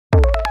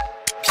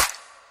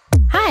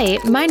Hi,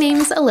 my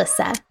name's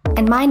Alyssa.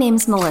 And my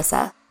name's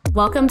Melissa.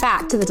 Welcome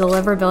back to the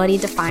Deliverability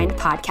Defined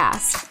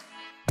podcast.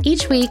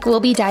 Each week, we'll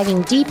be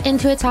diving deep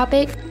into a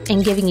topic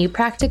and giving you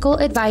practical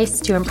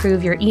advice to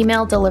improve your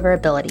email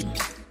deliverability.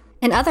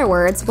 In other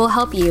words, we'll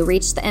help you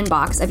reach the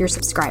inbox of your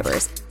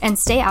subscribers and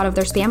stay out of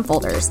their spam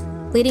folders,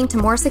 leading to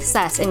more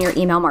success in your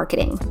email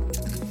marketing.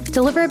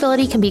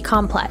 Deliverability can be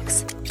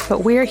complex, but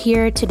we're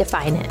here to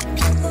define it.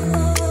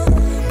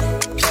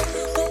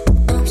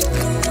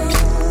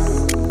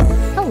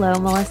 Hello,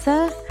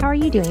 Melissa. How are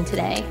you doing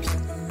today?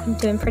 I'm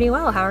doing pretty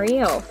well. How are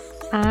you?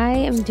 I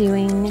am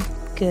doing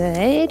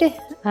good.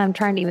 I'm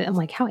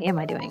like, how am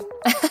I doing?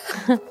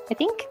 I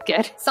think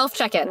good.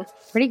 Self-check-in.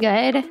 Pretty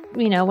good.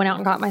 Went out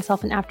and got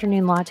myself an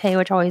afternoon latte,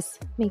 which always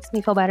makes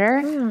me feel better.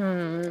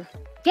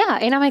 Yeah,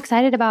 and I'm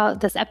excited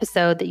about this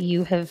episode that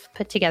you have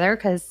put together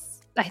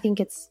because I think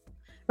it's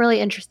really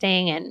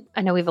interesting and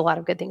I know we have a lot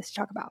of good things to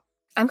talk about.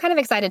 I'm kind of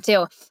excited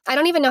too. I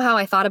don't even know how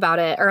I thought about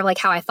it or like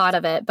how I thought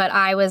of it, but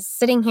I was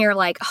sitting here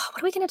like, oh,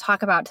 what are we going to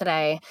talk about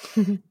today?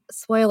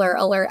 Spoiler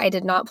alert, I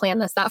did not plan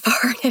this that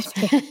far in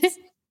advance.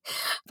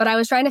 But I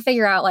was trying to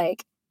figure out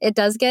like, it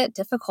does get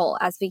difficult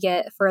as we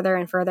get further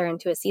and further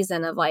into a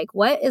season of like,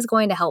 what is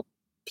going to help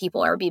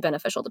people or be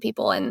beneficial to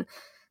people? And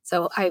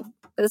so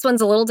this one's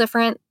a little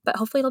different, but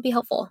hopefully it'll be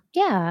helpful.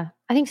 Yeah,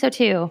 I think so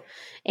too.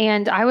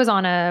 And I was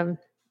on a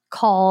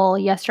call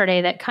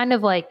yesterday that kind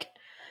of like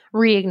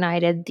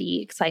reignited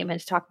the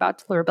excitement to talk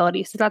about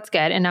deliverability. So that's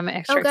good. And I'm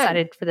extra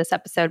excited for this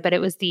episode, but it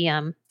was the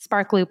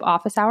SparkLoop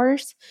office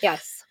hours.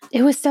 Yes.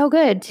 It was so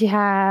good to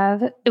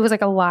have, it was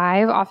like a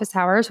live office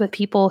hours with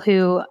people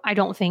who I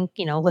don't think,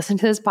 listen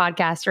to this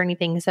podcast or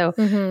anything. So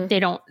they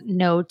don't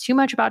know too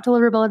much about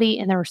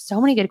deliverability. And there were so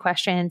many good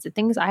questions and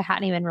things I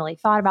hadn't even really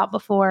thought about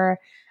before.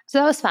 So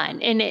that was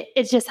fun. And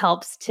it just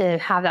helps to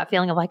have that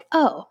feeling of like,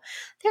 oh,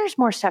 there's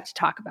more stuff to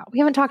talk about. We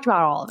haven't talked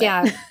about all of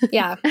it.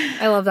 Yeah.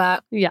 I love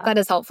that. Yeah. That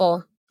is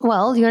helpful.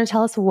 Well, do you want to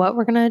tell us what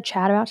we're going to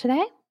chat about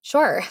today?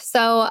 Sure.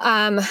 So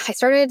I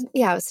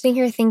was sitting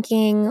here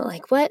thinking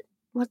like,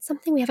 what's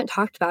something we haven't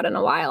talked about in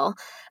a while?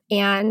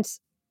 And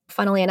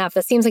funnily enough,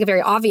 this seems like a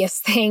very obvious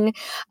thing,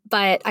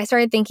 but I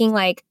started thinking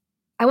like,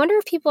 I wonder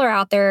if people are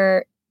out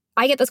there.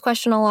 I get this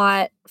question a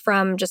lot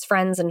from just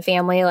friends and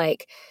family,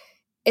 like,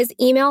 is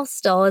email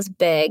still as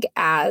big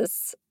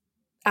as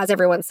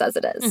everyone says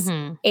it is?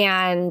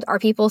 And are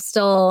people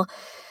still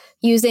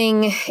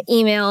using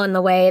email in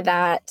the way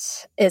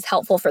that is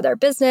helpful for their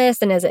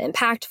business? And is it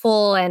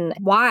impactful? And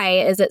why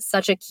is it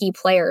such a key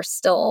player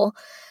still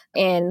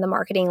in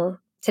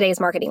today's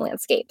marketing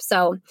landscape?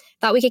 So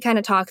thought we could kind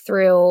of talk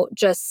through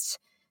just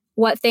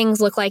what things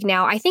look like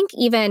now. I think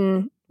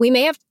even we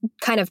may have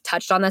kind of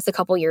touched on this a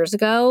couple years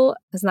ago.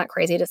 Isn't that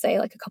crazy to say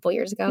like a couple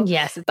years ago?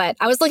 Yes. But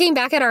I was looking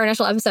back at our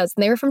initial episodes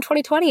and they were from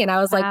 2020 and I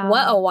was like,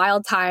 what a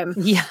wild time.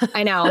 Yeah.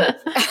 I know.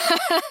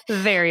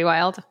 Very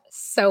wild.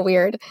 So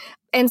weird.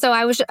 And so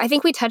I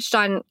think we touched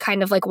on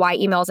kind of like why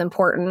email is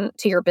important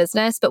to your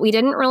business, but we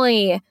didn't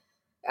really,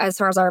 as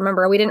far as I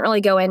remember, we didn't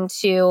really go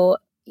into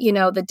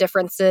the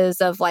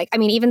differences of like, I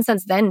mean, even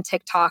since then,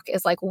 TikTok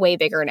is like way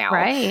bigger now.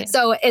 Right.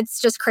 So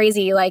it's just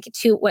crazy, like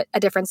what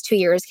a difference 2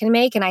 years can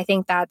make. And I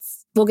think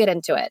we'll get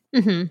into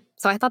it.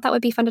 So I thought that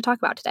would be fun to talk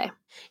about today.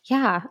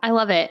 Yeah, I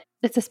love it.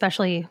 It's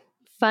especially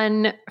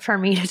fun for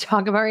me to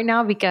talk about right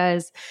now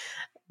because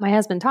my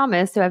husband,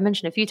 Thomas, who I've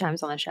mentioned a few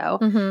times on the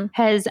show,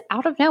 has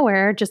out of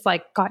nowhere just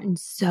like gotten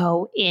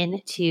so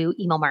into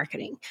email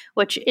marketing,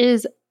 which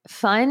is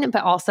fun,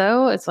 but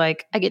also it's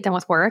like I get done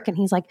with work and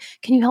he's like,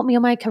 can you help me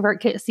on my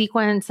ConvertKit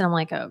sequence? And I'm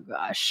like, oh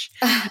gosh.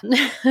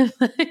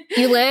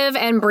 You live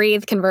and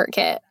breathe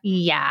ConvertKit.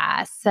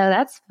 Yeah. So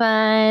that's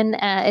fun.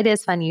 It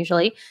is fun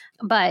usually,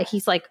 but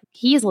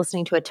he's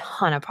listening to a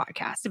ton of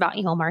podcasts about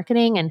email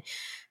marketing and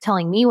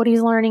telling me what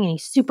he's learning and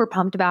he's super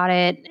pumped about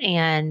it.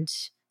 And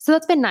so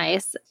that's been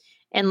nice.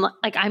 And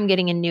like I'm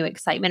getting a new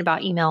excitement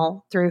about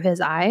email through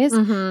his eyes.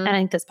 And I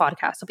think this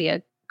podcast will be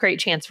a great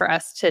chance for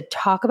us to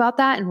talk about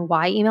that and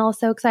why email is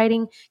so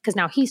exciting because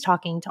now he's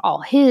talking to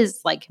all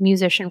his like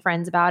musician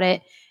friends about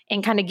it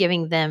and kind of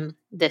giving them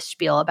this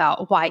spiel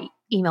about why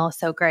email is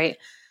so great.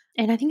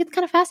 And I think it's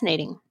kind of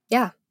fascinating.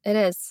 Yeah, it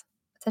is.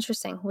 It's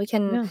interesting. We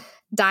can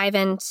dive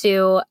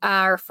into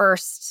our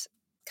first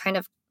kind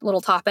of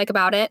little topic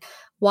about it.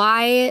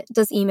 Why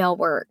does email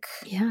work?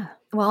 Yeah.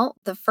 Well,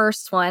 the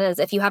first one is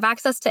if you have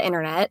access to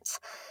internet,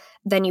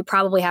 then you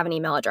probably have an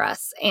email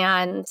address.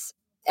 And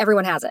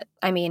everyone has it.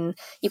 I mean,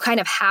 you kind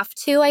of have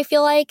to, I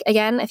feel like,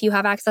 again, if you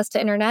have access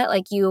to internet,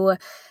 like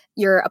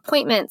your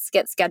appointments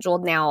get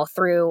scheduled now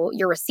through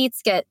your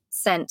receipts get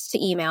sent to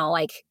email.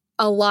 Like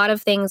a lot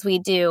of things we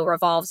do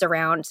revolves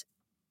around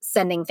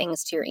sending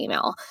things to your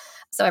email.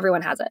 So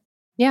everyone has it.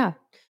 Yeah.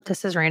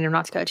 This is random,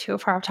 not to go too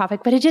far off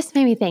topic, but it just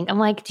made me think. I'm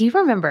like, do you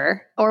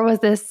remember, or was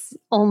this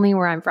only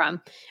where I'm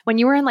from, when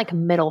you were in like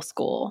middle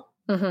school,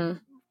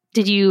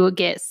 did you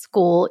get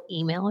school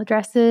email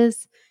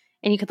addresses?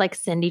 And you could like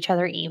send each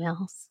other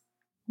emails.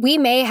 We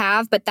may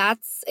have, but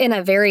that's in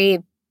a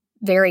very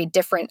very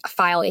different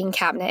filing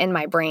cabinet in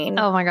my brain.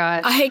 Oh my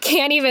gosh.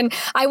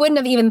 I wouldn't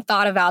have even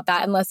thought about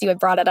that unless you had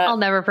brought it up. I'll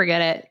never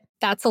forget it.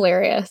 That's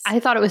hilarious. I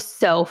thought it was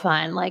so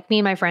fun. Like me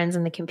and my friends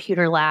in the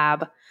computer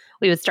lab,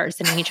 we would start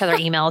sending each other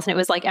emails, and it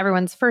was like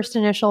everyone's first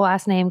initial,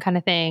 last name kind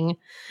of thing.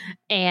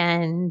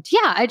 And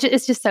yeah,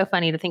 it's just so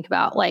funny to think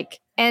about.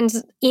 Like, and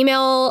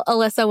email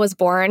Alyssa was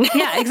born.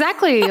 Yeah,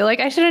 exactly.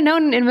 Like I should have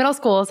known in middle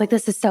school. I was like,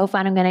 this is so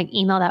fun. I'm going to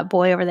email that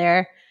boy over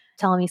there,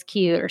 tell him he's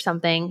cute or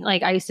something.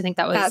 Like I used to think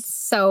that's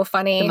so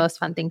funny. The most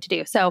fun thing to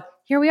do. So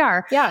here we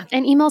are. Yeah.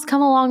 And emails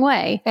come a long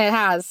way. It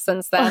has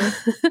since then.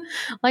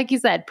 Like you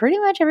said, pretty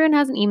much everyone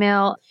has an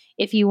email.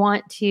 If you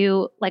want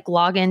to like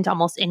log into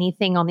almost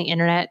anything on the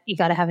internet, you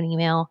got to have an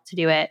email to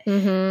do it.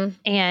 Mm-hmm.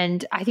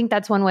 And I think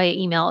that's one way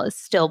email is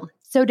still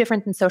so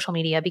different than social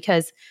media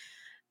because,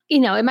 you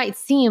know, it might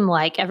seem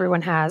like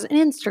everyone has an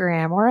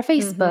Instagram or a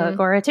Facebook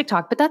or a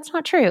TikTok, but that's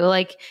not true.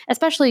 Like,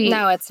 especially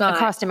no, it's not.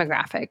 Across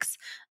demographics.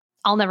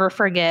 I'll never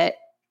forget,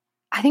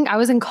 I think I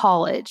was in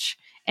college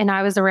and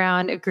I was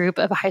around a group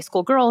of high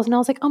school girls and I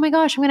was like, oh my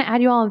gosh, I'm going to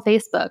add you all on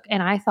Facebook.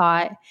 And I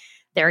thought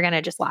they were going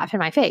to just laugh in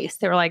my face.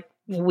 They were like,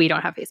 we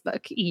don't have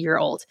Facebook, you're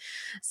old.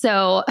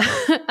 So,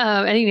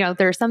 and you know,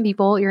 there are some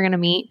people you're going to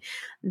meet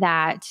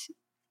that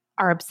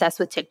are obsessed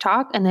with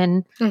TikTok and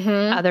then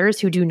others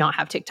who do not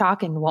have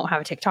TikTok and won't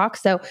have a TikTok.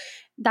 So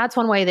that's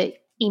one way that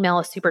email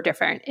is super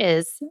different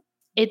is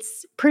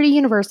it's pretty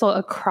universal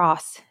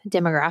across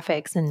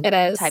demographics and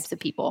types of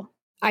people.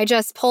 I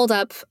just pulled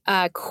up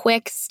a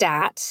quick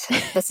stat.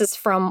 This is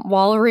from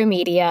Wallaroo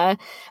Media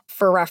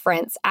for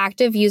reference.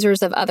 Active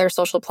users of other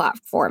social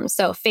platforms.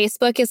 So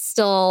Facebook is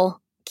still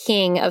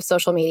king of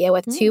social media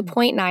with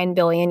 2.9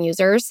 billion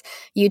users.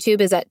 YouTube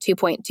is at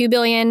 2.2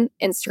 billion.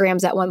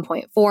 Instagram's at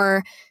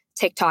 1.4.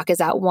 TikTok is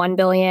at 1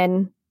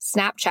 billion.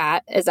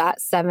 Snapchat is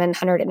at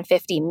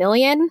 750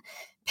 million.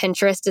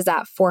 Pinterest is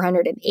at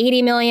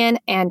 480 million.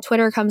 And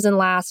Twitter comes in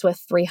last with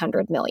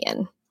 300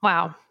 million.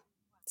 Wow.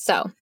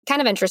 So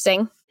kind of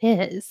interesting.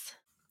 It is.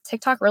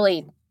 TikTok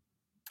really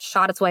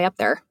shot its way up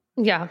there.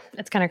 Yeah,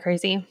 it's kind of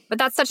crazy. But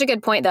that's such a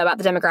good point, though, about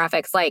the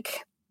demographics.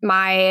 Like,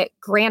 my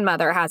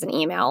grandmother has an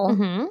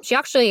email. She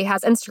actually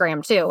has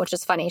Instagram, too, which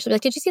is funny. She'll be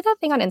like, did you see that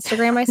thing on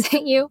Instagram I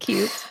sent you?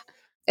 Cute.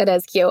 It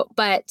is cute.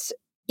 But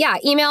yeah,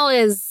 email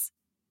is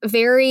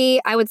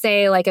very, I would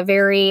say, like a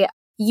very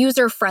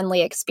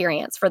user-friendly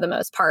experience for the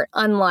most part,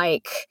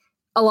 unlike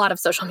a lot of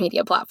social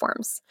media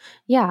platforms.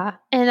 Yeah.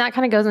 And that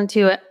kind of goes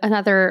into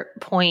another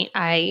point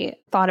I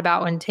thought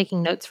about when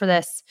taking notes for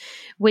this,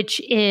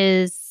 which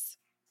is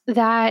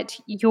that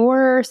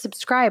your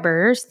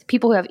subscribers,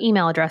 people who have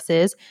email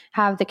addresses,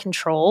 have the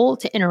control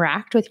to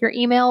interact with your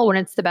email when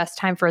it's the best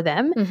time for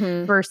them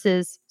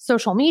versus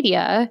social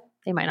media.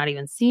 They might not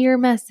even see your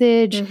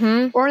message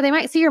or they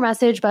might see your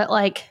message, but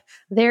like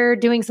they're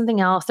doing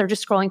something else. They're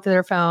just scrolling through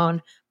their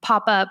phone.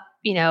 Pop up,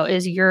 you know,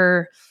 is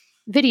your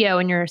video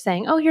and you're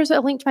saying, oh, here's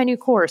a link to my new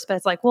course. But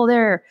it's like, well,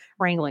 they're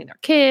wrangling their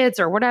kids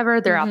or whatever.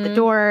 They're out the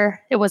door.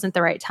 It wasn't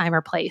the right time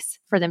or place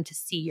for them to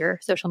see your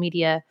social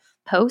media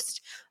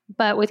post.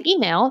 But with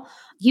email,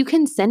 you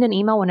can send an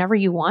email whenever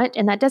you want,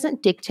 and that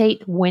doesn't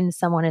dictate when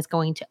someone is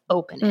going to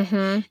open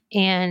it.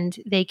 And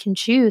they can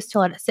choose to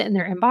let it sit in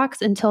their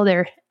inbox until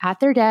they're at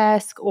their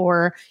desk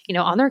or, you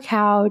know, on their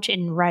couch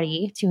and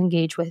ready to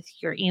engage with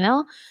your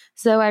email.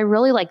 So I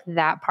really like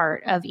that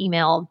part of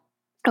email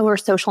over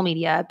social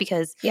media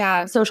because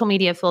social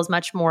media feels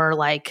much more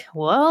like,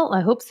 well, I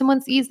hope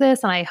someone sees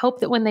this and I hope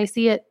that when they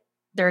see it,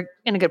 they're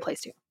in a good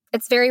place too.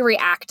 It's very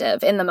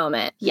reactive in the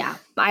moment. Yeah.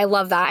 I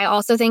love that. I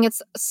also think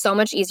it's so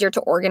much easier to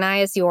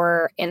organize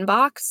your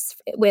inbox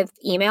with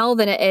email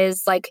than it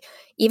is like,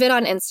 even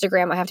on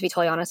Instagram, I have to be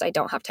totally honest, I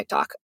don't have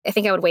TikTok. I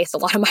think I would waste a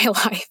lot of my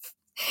life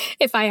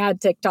if I had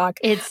TikTok.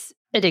 It's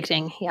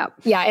addicting. Yeah.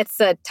 Yeah, it's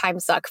a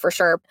time suck for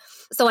sure.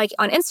 So like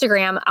on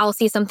Instagram, I'll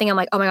see something, I'm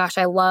like, oh my gosh,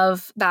 I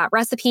love that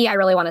recipe. I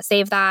really want to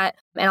save that.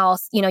 And I'll,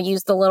 you know,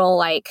 use the little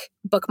like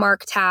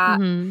bookmark tab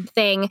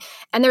thing.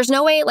 And there's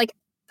no way, like,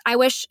 I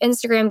wish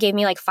Instagram gave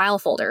me like file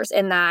folders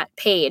in that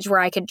page where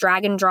I could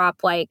drag and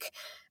drop like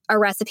a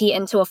recipe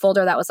into a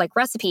folder that was like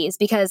recipes,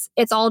 because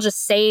it's all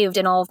just saved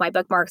in all of my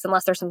bookmarks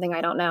unless there's something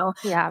I don't know.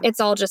 Yeah. It's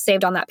all just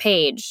saved on that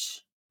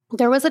page.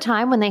 There was a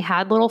time when they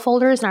had little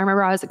folders and I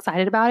remember I was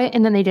excited about it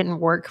and then they didn't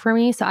work for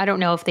me. So I don't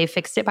know if they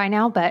fixed it by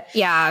now, but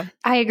yeah,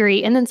 I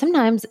agree. And then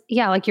sometimes,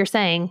 yeah, like you're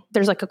saying,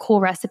 there's like a cool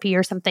recipe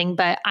or something,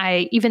 but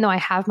even though I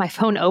have my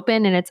phone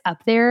open and it's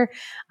up there,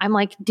 I'm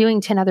like doing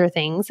 10 other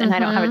things and I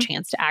don't have a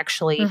chance to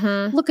actually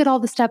look at all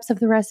the steps of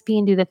the recipe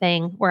and do the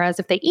thing. Whereas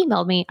if they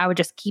emailed me, I would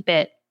just keep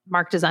it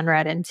marked as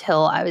unread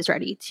until I was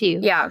ready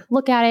to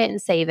look at it and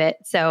save it.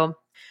 So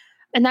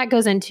and that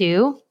goes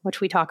into,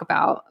 which we talk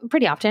about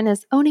pretty often,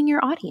 is owning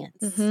your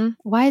audience.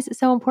 Why is it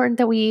so important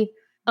that we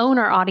own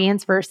our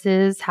audience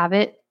versus have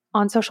it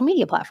on social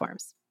media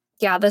platforms?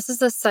 Yeah, this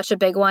is such a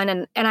big one.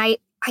 And I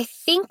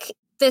think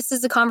this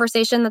is a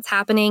conversation that's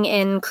happening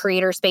in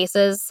creator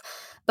spaces,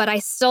 but I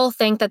still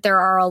think that there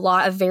are a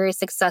lot of very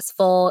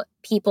successful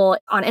people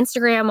on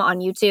Instagram,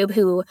 on YouTube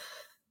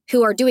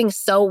who are doing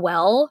so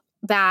well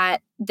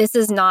that this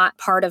is not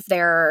part of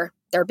their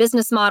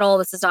business model.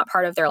 This is not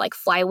part of their like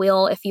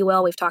flywheel, if you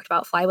will. We've talked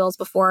about flywheels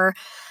before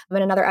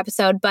in another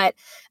episode, but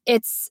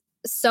it's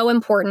so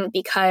important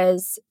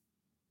because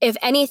if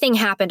anything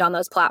happened on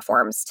those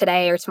platforms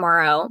today or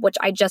tomorrow, which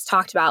I just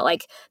talked about,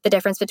 like the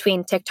difference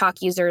between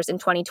TikTok users in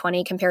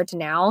 2020 compared to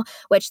now,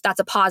 which that's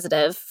a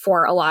positive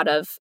for a lot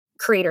of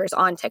creators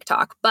on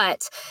TikTok.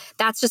 But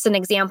that's just an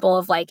example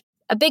of like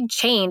a big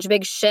change,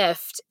 big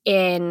shift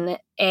in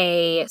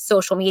a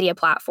social media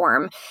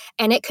platform.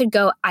 And it could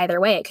go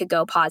either way. It could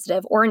go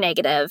positive or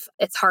negative.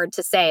 It's hard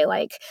to say.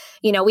 Like,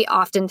 we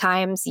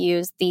oftentimes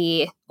use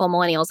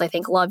millennials, I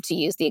think, love to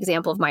use the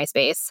example of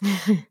MySpace,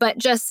 but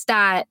just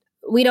that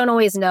we don't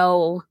always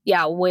know,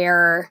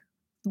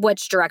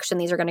 which direction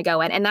these are going to go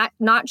in. And that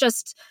not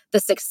just the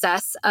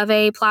success of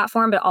a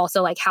platform, but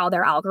also like how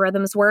their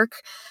algorithms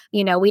work.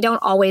 We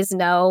don't always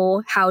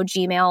know how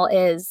Gmail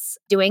is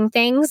doing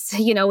things.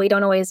 We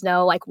don't always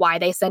know like why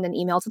they send an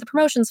email to the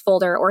promotions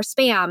folder or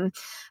spam.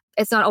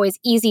 It's not always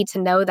easy to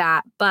know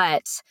that,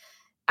 but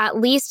at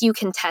least you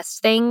can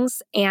test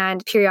things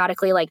and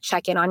periodically like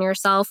check in on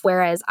yourself.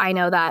 Whereas I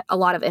know that a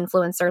lot of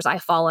influencers I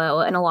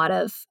follow and a lot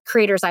of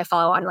creators I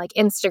follow on like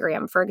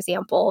Instagram, for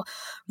example,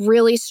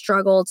 really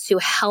struggle to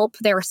help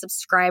their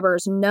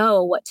subscribers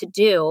know what to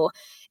do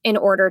in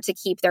order to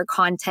keep their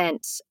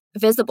content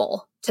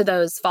visible to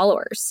those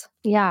followers.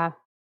 Yeah.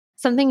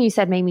 Something you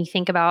said made me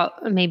think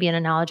about maybe an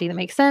analogy that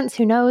makes sense.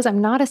 Who knows?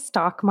 I'm not a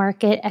stock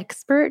market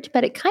expert,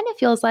 but it kind of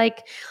feels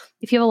like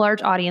if you have a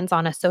large audience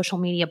on a social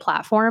media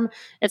platform,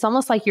 it's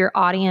almost like your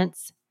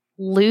audience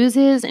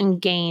loses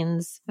and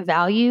gains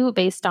value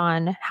based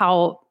on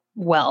how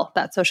well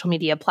that social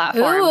media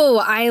platform Ooh,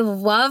 I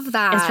love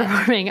that. is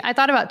performing. I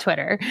thought about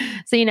Twitter.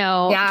 So,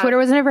 Twitter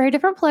was in a very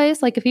different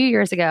place like a few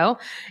years ago.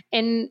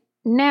 And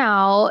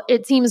now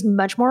it seems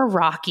much more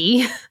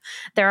rocky.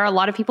 There are a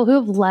lot of people who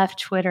have left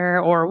Twitter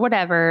or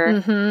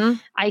whatever. Mm-hmm.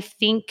 I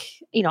think,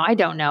 I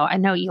don't know. I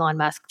know Elon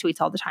Musk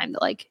tweets all the time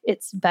that like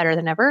it's better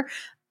than ever.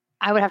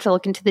 I would have to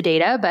look into the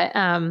data, but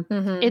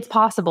it's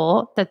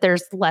possible that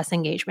there's less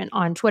engagement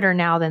on Twitter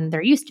now than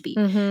there used to be.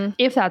 Mm-hmm.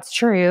 If that's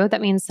true,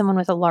 that means someone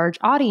with a large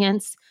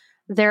audience,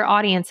 their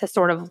audience has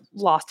sort of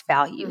lost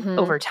value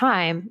over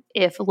time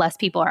if less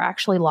people are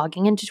actually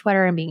logging into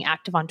Twitter and being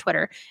active on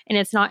Twitter. And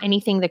it's not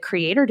anything the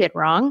creator did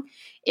wrong.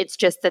 It's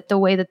just that the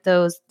way that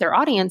their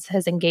audience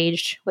has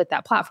engaged with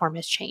that platform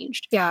has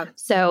changed. Yeah.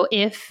 So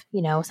if,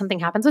 something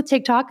happens with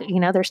TikTok,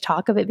 there's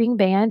talk of it being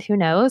banned, who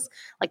knows?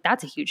 Like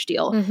that's a huge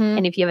deal. Mm-hmm.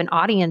 And if you have an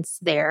audience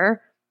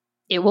there,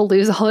 it will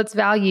lose all its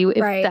value if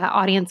that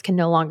audience can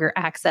no longer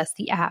access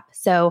the app.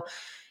 So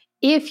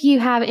if you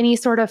have any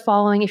sort of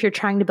following, if you're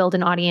trying to build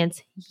an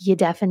audience, you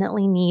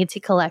definitely need to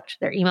collect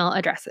their email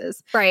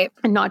addresses. Right.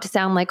 And not to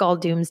sound like all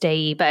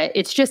doomsday-y, but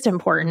it's just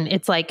important.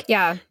 It's like,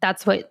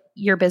 that's what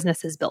your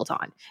business is built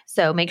on.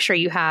 So make sure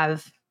you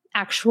have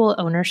actual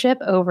ownership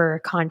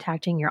over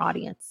contacting your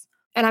audience.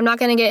 And I'm not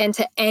going to get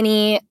into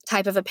any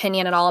type of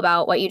opinion at all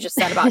about what you just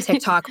said about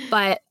TikTok.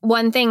 But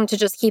one thing to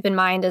just keep in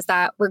mind is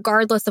that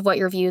regardless of what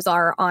your views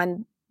are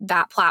on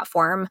that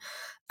platform,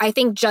 I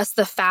think just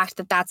the fact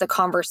that that's a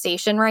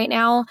conversation right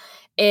now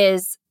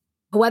is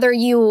whether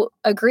you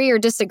agree or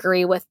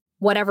disagree with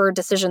whatever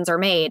decisions are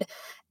made,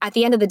 at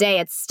the end of the day,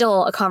 it's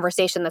still a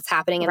conversation that's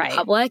happening in the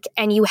public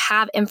and you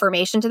have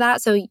information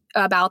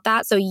about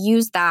that. So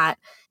use that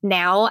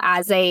now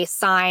as a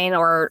sign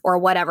or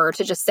whatever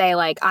to just say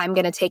like, I'm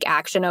going to take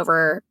action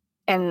over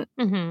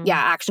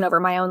action over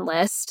my own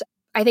list.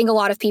 I think a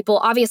lot of people,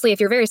 obviously,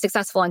 if you're very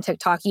successful on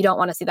TikTok, you don't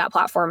want to see that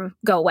platform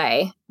go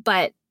away.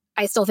 But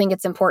I still think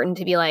it's important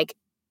to be like,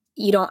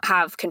 you don't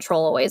have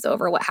control always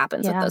over what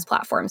happens with those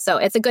platforms. So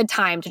it's a good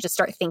time to just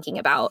start thinking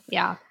about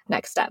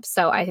next steps.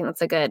 So I think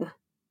that's a good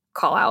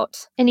call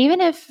out. And even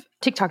if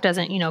TikTok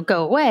doesn't,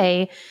 go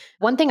away,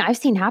 one thing I've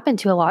seen happen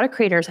to a lot of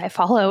creators I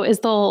follow is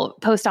they'll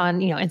post on,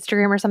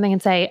 Instagram or something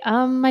and say,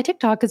 my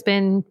TikTok has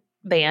been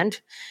banned.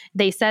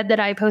 They said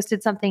that I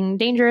posted something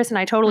dangerous and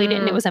I totally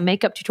didn't. It was a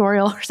makeup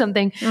tutorial or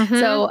something.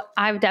 So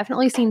I've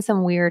definitely seen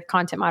some weird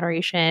content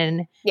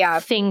moderation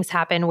things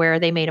happen where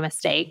they made a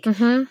mistake.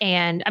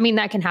 And I mean,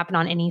 that can happen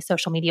on any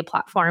social media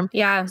platform.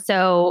 Yeah.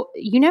 So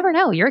you never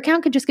know. Your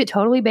account could just get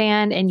totally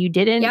banned and you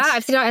didn't. Yeah,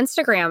 I've seen it on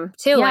Instagram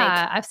too.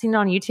 Yeah, I've seen it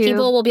on YouTube.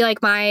 People will be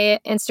like, my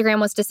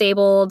Instagram was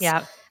disabled.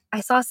 Yeah.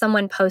 I saw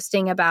someone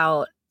posting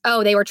about,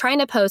 they were trying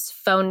to post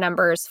phone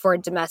numbers for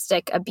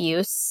domestic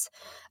abuse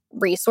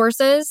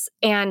resources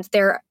and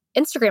their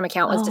Instagram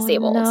account was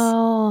disabled.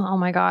 No. Oh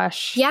my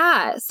gosh.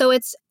 Yeah. So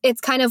it's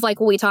kind of like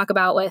what we talk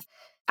about with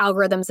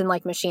algorithms and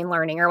like machine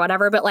learning or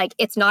whatever, but like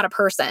it's not a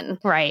person.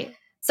 Right.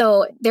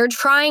 So they're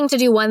trying to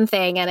do one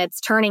thing and it's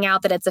turning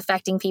out that it's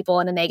affecting people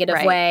in a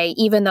negative way,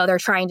 even though they're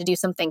trying to do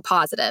something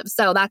positive.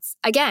 So that's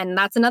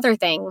another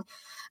thing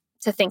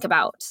to think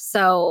about.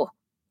 So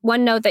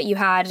one note that you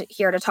had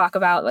here to talk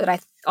about that I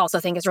also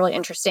think is really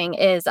interesting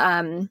is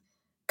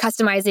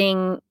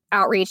customizing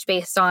outreach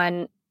based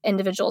on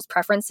individuals'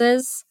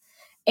 preferences.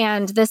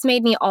 And this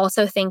made me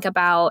also think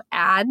about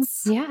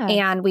ads. Yeah.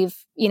 And we've,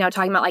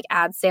 talking about like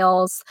ad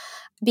sales,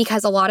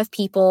 because a lot of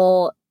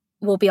people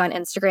will be on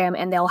Instagram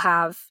and they'll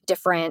have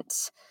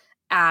different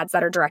ads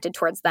that are directed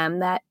towards them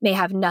that may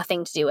have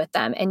nothing to do with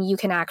them. And you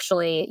can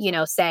actually,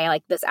 say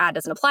like this ad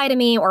doesn't apply to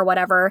me or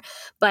whatever.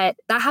 But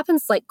that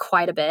happens like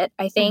quite a bit,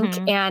 I think.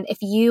 Mm-hmm. And if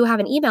you have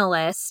an email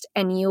list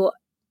and you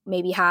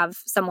maybe have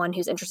someone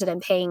who's interested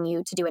in paying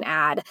you to do an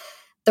ad,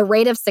 the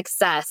rate of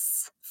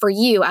success for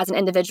you as an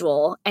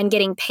individual and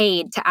getting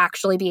paid to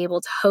actually be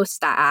able to host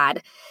that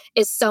ad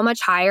is so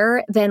much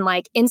higher than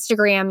like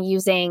Instagram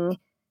using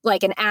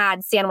like an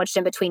ad sandwiched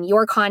in between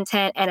your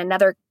content and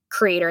another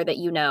creator that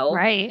you know.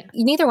 Right.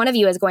 Neither one of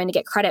you is going to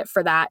get credit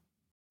for that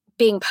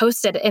being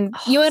posted. And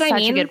you know what I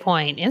mean? Such a good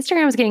point.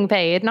 Instagram is getting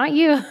paid, not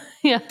you.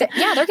 Yeah,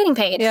 they're getting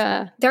paid.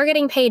 Yeah. They're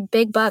getting paid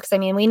big bucks. I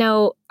mean,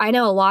 I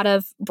know a lot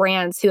of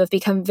brands who have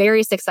become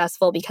very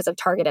successful because of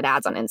targeted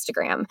ads on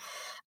Instagram.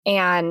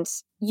 And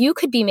you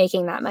could be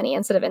making that money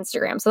instead of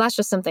Instagram. So that's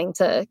just something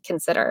to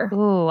consider.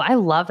 Ooh, I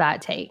love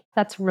that take.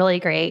 That's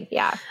really great.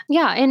 Yeah.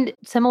 Yeah. And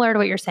similar to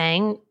what you're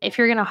saying, if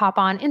you're going to hop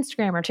on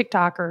Instagram or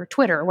TikTok or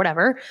Twitter or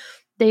whatever,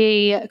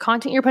 the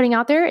content you're putting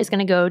out there is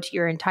going to go to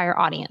your entire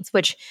audience,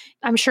 which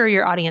I'm sure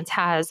your audience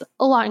has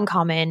a lot in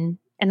common,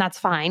 and that's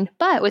fine.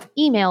 But with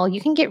email,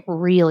 you can get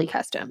really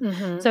custom.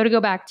 Mm-hmm. So to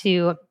go back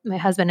to my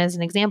husband as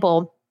an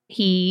example,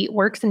 he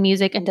works in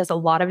music and does a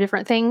lot of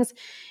different things.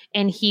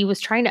 And he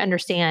was trying to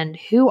understand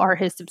who are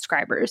his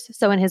subscribers.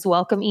 So in his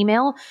welcome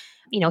email,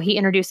 he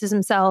introduces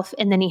himself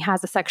and then he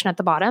has a section at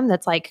the bottom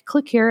that's like,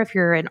 click here if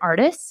you're an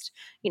artist,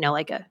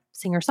 like a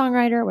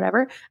singer-songwriter,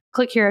 whatever.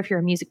 Click here if you're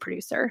a music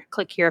producer.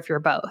 Click here if you're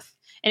both.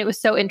 And it was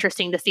so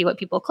interesting to see what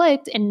people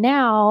clicked. And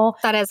now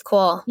that is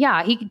cool.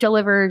 Yeah, he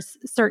delivers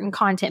certain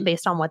content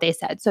based on what they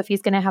said. So if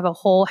he's going to have a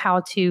whole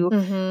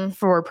how-to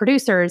for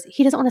producers,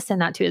 he doesn't want to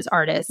send that to his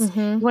artists.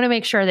 You want to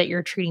make sure that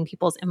you're treating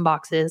people's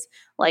inboxes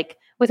like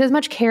with as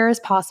much care as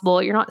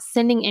possible. You're not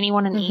sending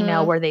anyone an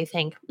email where they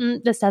think,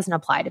 this doesn't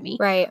apply to me.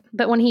 Right.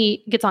 But when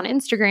he gets on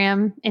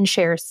Instagram and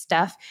shares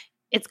stuff,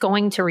 it's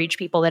going to reach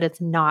people that it's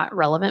not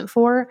relevant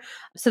for.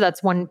 So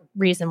that's one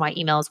reason why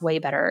email is way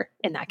better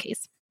in that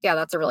case. Yeah,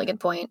 that's a really good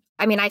point.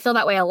 I mean, I feel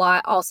that way a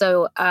lot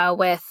also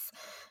with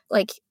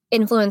like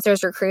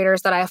influencers or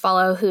creators that I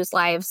follow whose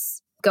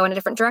lives go in a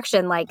different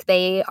direction. Like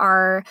they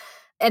are,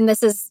 and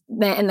this is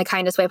meant in the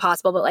kindest way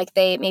possible, but like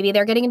maybe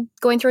they're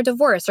going through a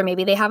divorce, or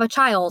maybe they have a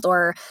child,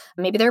 or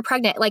maybe they're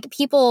pregnant. Like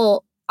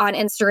people on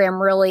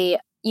Instagram really,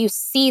 you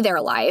see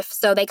their life.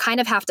 So they kind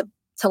of have to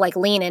like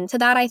lean into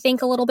that, I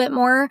think, a little bit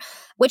more,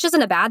 which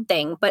isn't a bad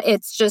thing, but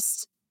it's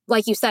just,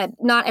 like you said,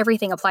 not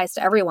everything applies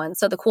to everyone.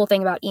 So the cool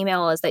thing about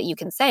email is that you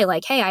can say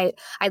like, hey,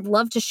 I'd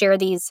love to share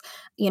these,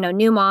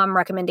 new mom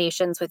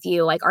recommendations with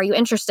you. Like, are you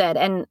interested?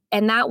 And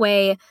that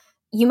way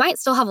you might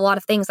still have a lot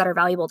of things that are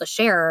valuable to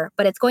share,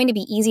 but it's going to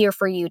be easier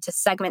for you to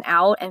segment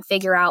out and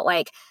figure out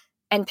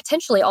and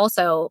potentially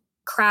also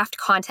craft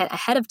content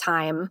ahead of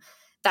time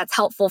that's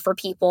helpful for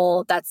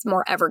people, that's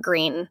more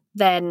evergreen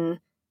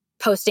than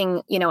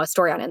posting, a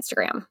story on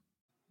Instagram.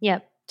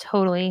 Yep,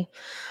 totally.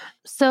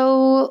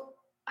 So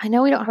I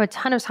know we don't have a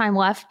ton of time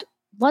left.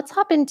 Let's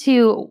hop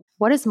into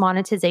what does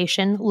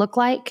monetization look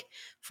like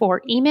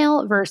for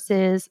email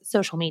versus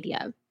social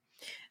media.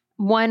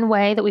 One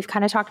way that we've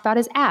kind of talked about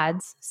is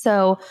ads.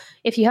 So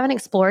if you haven't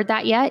explored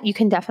that yet, you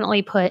can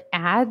definitely put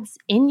ads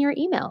in your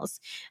emails.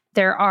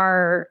 There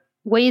are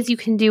ways you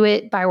can do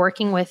it by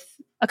working with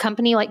a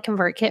company like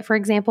ConvertKit, for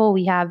example.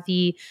 We have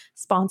the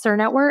sponsor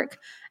network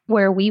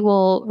where we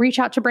will reach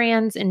out to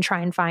brands and try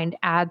and find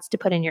ads to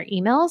put in your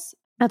emails.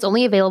 That's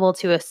only available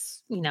to a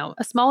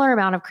smaller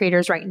amount of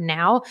creators right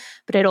now,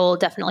 but it'll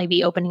definitely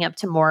be opening up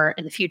to more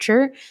in the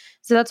future.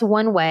 So that's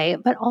one way.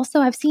 But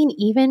also I've seen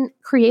even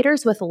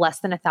creators with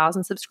less than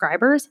 1,000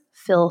 subscribers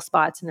fill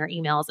spots in their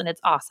emails, and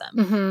it's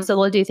awesome. So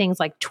they'll do things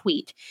like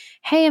tweet,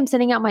 hey, I'm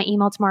sending out my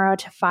email tomorrow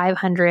to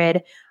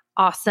 500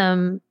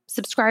 awesome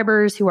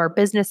subscribers who are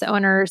business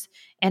owners,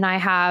 and I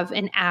have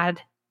an ad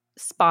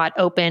spot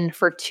open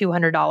for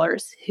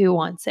 $200. Who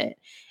wants it?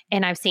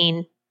 And I've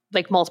seen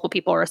multiple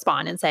people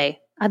respond and say,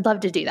 I'd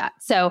love to do that.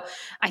 So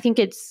I think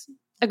it's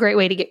a great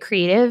way to get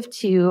creative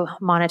to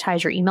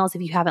monetize your emails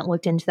if you haven't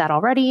looked into that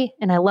already.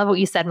 And I love what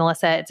you said,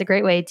 Melissa. It's a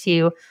great way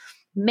to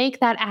make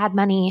that ad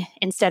money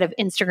instead of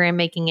Instagram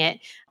making it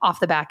off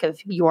the back of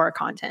your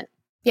content.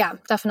 Yeah,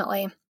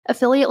 definitely.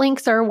 Affiliate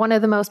links are one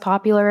of the most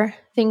popular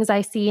things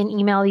I see in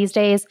email these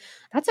days.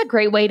 That's a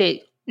great way to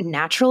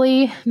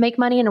naturally make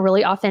money in a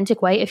really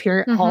authentic way if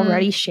you're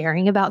already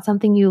sharing about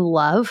something you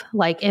love.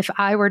 Like if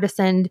I were to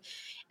send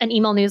an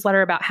email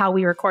newsletter about how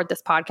we record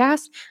this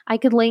podcast, I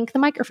could link the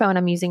microphone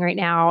I'm using right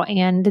now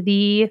and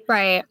the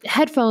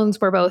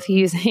headphones we're both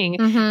using.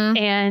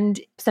 And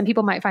some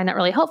people might find that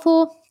really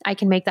helpful. I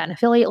can make that an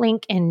affiliate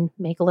link and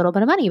make a little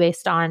bit of money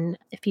based on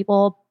if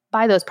people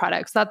buy those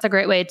products. That's a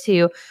great way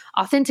to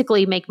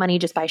authentically make money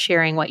just by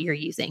sharing what you're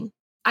using.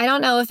 I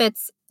don't know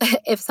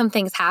if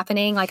something's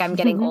happening, like I'm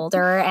getting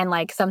older and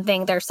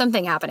there's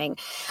something happening,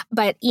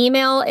 but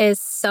email is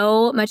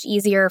so much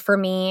easier for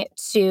me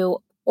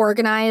to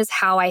organize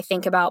how I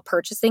think about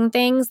purchasing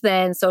things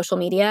than social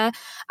media.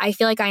 I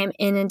feel like I am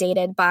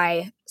inundated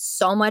by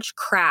so much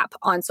crap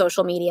on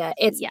social media.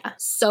 It's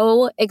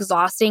so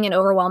exhausting and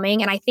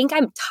overwhelming. And I think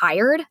I'm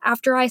tired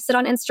after I sit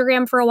on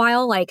Instagram for a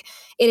while. Like,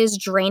 it is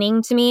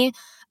draining to me.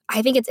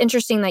 I think it's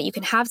interesting that you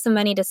can have some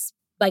money to,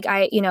 like,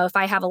 if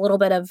I have a little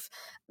bit of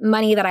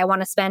money that I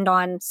want to spend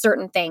on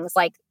certain things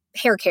like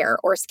hair care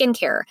or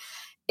skincare,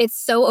 it's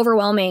so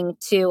overwhelming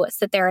to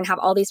sit there and have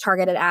all these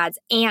targeted ads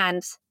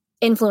and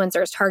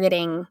influencers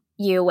targeting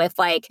you with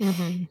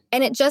and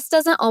it just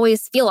doesn't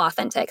always feel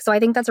authentic. So I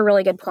think that's a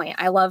really good point.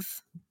 I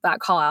love that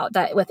call out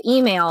that with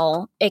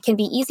email, it can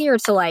be easier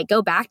to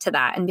go back to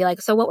that and be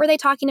like, so what were they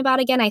talking about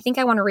again? I think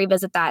I want to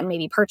revisit that and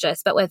maybe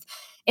purchase. But with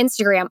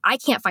Instagram, I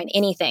can't find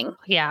anything.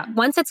 Yeah.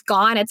 Once it's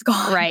gone, it's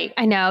gone. Right.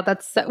 I know.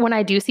 That's when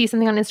I do see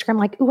something on Instagram,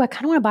 like, ooh, I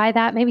kind of want to buy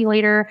that maybe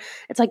later.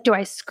 It's like, do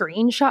I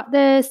screenshot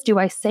this? Do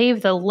I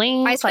save the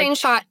link? I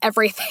screenshot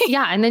everything.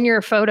 Yeah. And then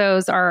your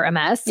photos are a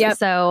mess. Yep.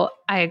 So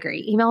I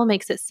agree. Email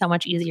makes it so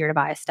much easier to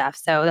buy stuff.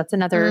 So that's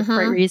another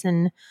great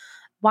reason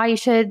why you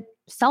should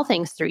sell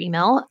things through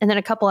email. And then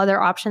a couple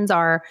other options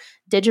are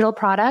digital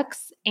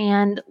products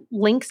and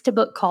links to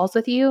book calls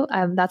with you.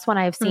 That's one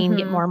I've seen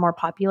get more and more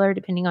popular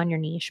depending on your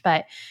niche.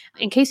 But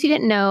in case you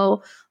didn't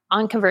know,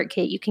 on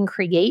ConvertKit, you can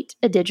create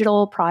a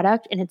digital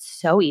product and it's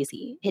so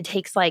easy. It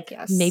takes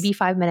maybe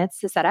 5 minutes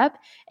to set up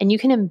and you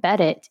can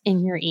embed it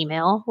in your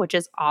email, which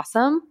is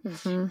awesome.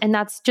 And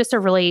that's just a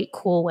really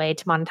cool way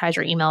to monetize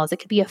your emails. It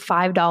could be a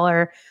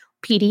 $5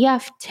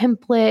 PDF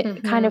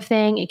template kind of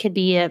thing. It could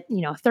be a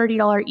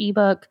 $30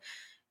 ebook.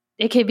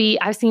 It could be,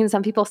 I've seen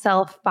some people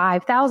sell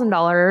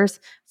 $5,000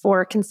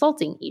 for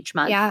consulting each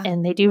month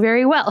and they do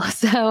very well.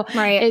 So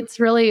it's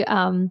really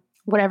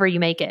whatever you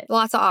make it.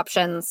 Lots of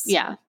options.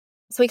 Yeah.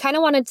 So we kind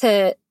of wanted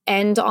to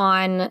end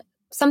on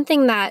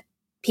something that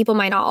people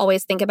might not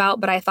always think about,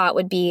 but I thought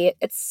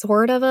it's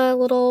sort of a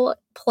little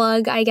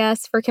plug, I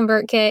guess, for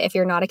ConvertKit. If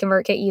you're not a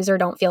ConvertKit user,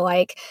 don't feel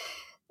like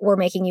we're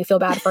making you feel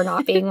bad for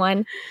not being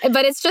one.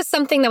 But it's just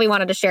something that we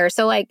wanted to share.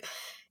 So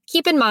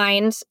keep in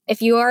mind,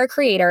 if you are a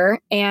creator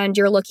and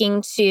you're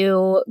looking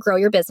to grow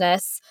your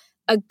business,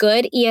 a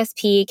good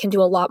ESP can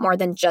do a lot more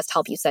than just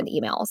help you send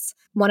emails.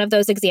 One of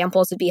those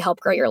examples would be help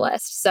grow your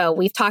list. So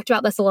we've talked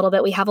about this a little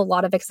bit. We have a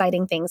lot of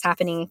exciting things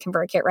happening in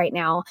ConvertKit right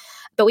now,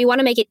 but we want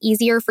to make it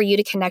easier for you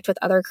to connect with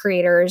other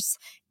creators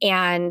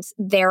and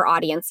their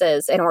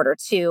audiences in order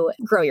to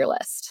grow your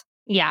list.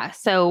 Yeah.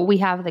 So we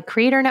have the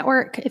Creator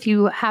Network. If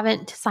you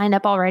haven't signed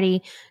up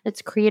already,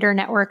 it's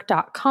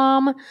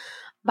creatornetwork.com.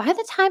 By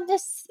the time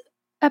this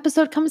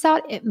episode comes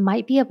out, it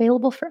might be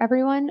available for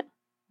everyone.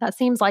 That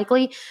seems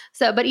likely.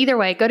 So, but either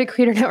way, go to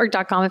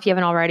creatornetwork.com if you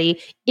haven't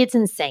already. It's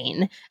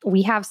insane.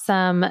 We have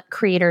some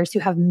creators who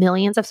have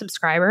millions of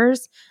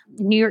subscribers,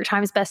 New York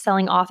Times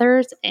bestselling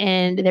authors,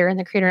 and they're in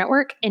the Creator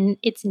Network. And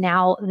it's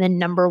now the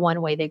number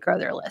one way they grow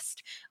their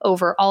list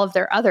over all of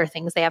their other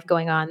things they have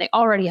going on. They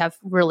already have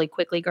really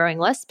quickly growing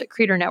lists, but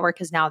Creator Network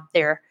is now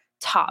their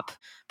top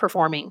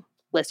performing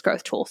list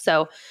growth tool.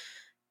 So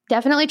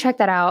definitely check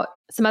that out.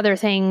 Some other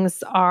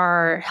things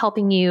are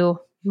helping you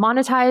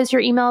monetize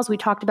your emails. We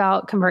talked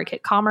about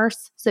ConvertKit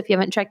Commerce. So if you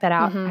haven't checked that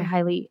out, I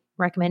highly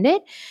recommend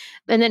it.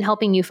 And then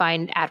helping you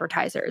find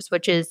advertisers,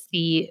 which is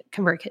the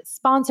ConvertKit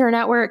Sponsor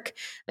Network.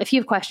 If you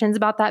have questions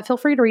about that, feel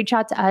free to reach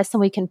out to us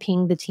and we can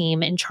ping the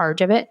team in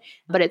charge of it.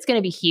 But it's going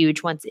to be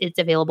huge once it's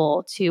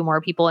available to more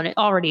people. And it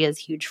already is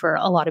huge for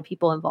a lot of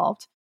people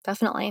involved.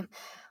 Definitely.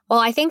 Well,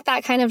 I think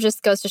that kind of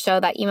just goes to show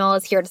that email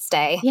is here to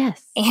stay.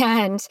 Yes.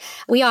 And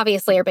we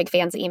obviously are big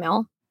fans of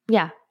email.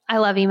 Yeah. I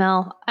love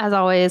email. As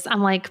always,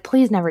 I'm like,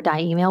 please never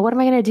die email. What am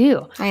I going to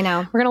do? I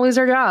know. We're going to lose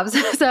our jobs.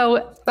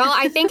 Well,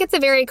 I think it's a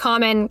very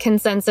common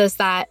consensus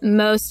that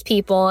most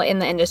people in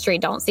the industry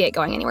don't see it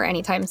going anywhere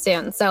anytime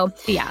soon. So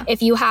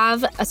if you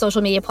have a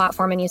social media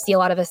platform and you see a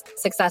lot of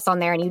success on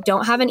there and you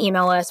don't have an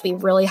email list, we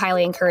really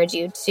highly encourage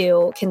you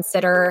to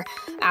consider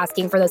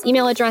asking for those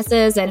email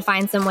addresses and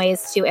find some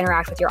ways to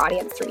interact with your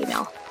audience through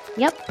email.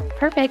 Yep.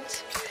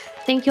 Perfect.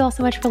 Thank you all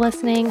so much for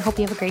listening. Hope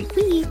you have a great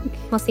week.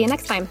 We'll see you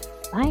next time.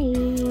 Bye.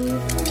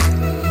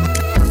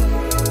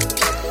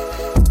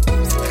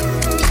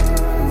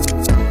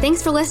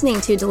 Thanks for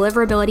listening to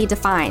Deliverability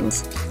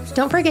Defined.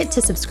 Don't forget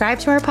to subscribe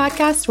to our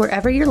podcast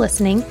wherever you're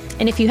listening.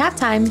 And if you have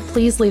time,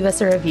 please leave us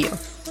a review.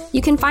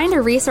 You can find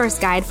a resource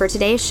guide for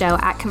today's show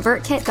at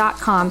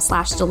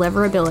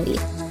convertkit.com/deliverability,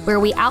 where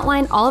we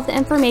outline all of the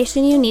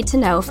information you need to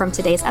know from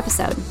today's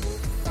episode.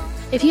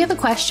 If you have a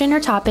question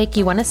or topic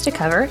you want us to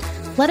cover,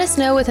 let us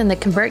know within the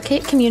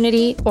ConvertKit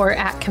community or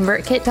at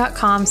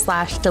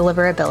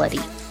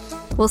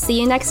convertkit.com/deliverability. We'll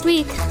see you next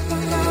week.